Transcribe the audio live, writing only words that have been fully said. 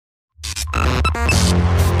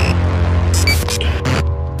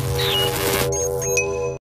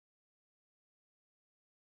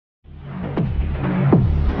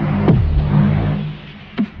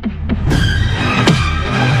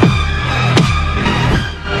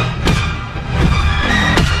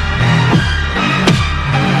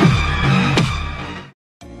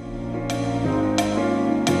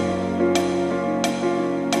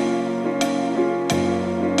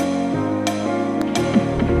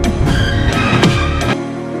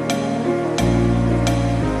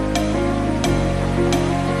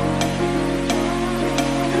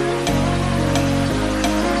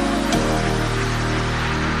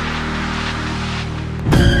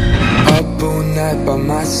night by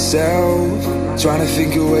myself, trying to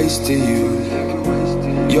think of ways to you.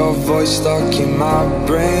 Your voice stuck in my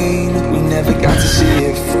brain, we never got to see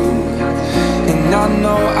it through. And I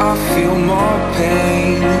know I feel more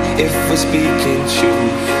pain if we're speaking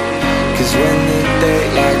truth. Cause when the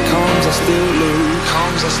daylight comes, I still lose.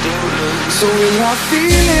 So will I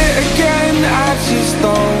feel it again? I just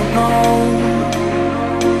don't know.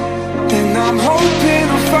 And I'm hoping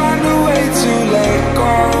I'll find a way to let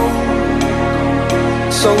go.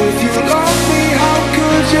 So if you love me, how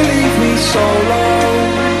could you leave me so low?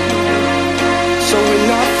 So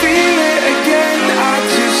will I feel it again? I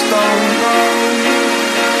just don't know.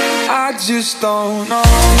 I just don't know.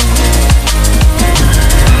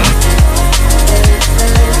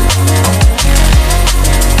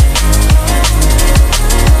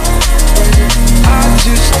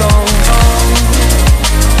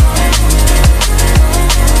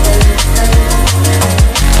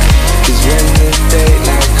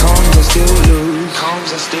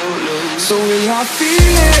 So will I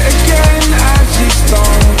feel it again? I just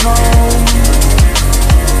don't know.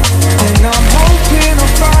 And I'm hoping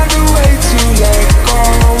I'll find a way to let go.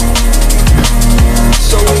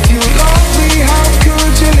 So if you love me, how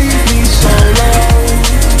could you leave me so low?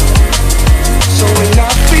 So will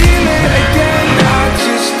I feel it again? I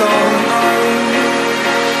just don't know.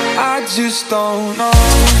 I just don't know.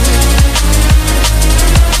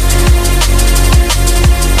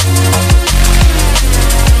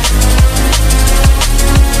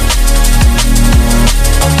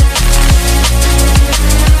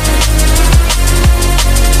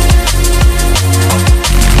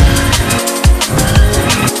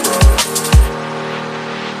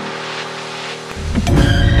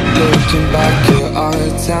 Looking back at our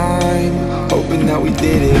time, hoping that we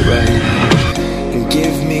did it right. And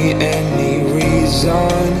give me any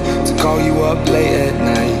reason to call you up late at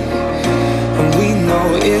night. And we know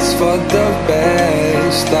it's for the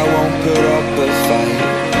best, I won't put up a fight.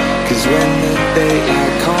 Cause when the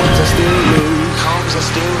daylight comes, I still lose.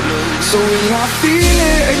 So will I feel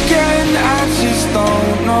it again? I just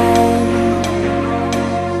don't know.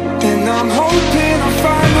 And I'm hoping I'll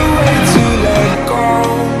find a way to let go.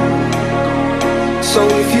 So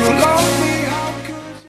if you love